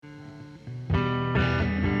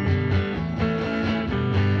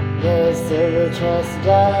There's silver trust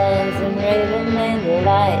dollars and raven in the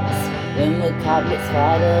lights. When the carpet's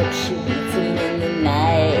fired up, she beats him in the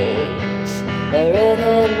night. The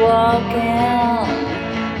redhead walking,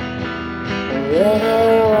 the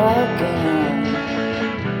redhead walking,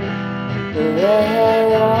 the redhead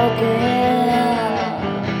walking.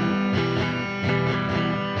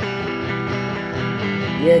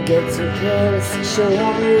 You get too close, she'll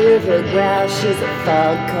want you with her growl. She's a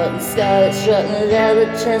fog-cutting scarlet, strutting a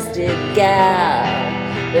leather-chested gal.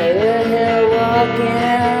 The redhead walking,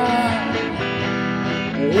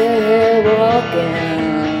 the redhead walking,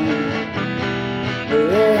 the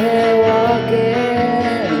redhead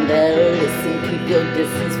walking. Better listen, keep your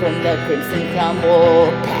distance from that crimson crown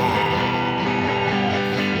warpath.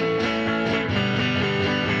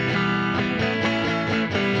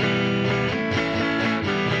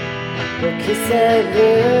 Well, kiss that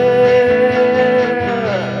girl,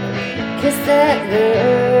 kiss that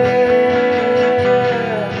girl,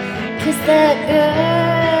 kiss that girl.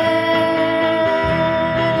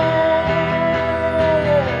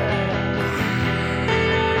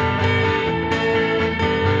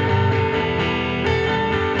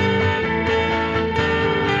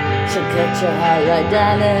 She'll cut your heart like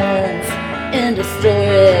diamonds. End of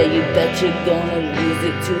story. You bet you're gonna lose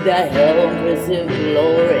it to that hell-impressive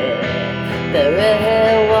glory. The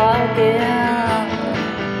redhead walking,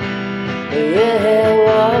 the redhead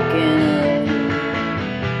walking,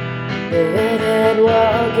 the redhead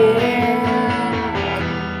walking.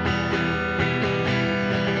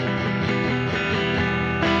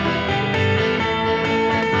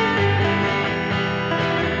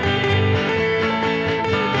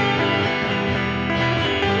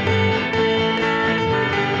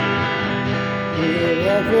 We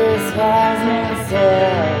love this wise man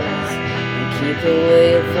selves. Keep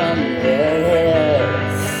away from the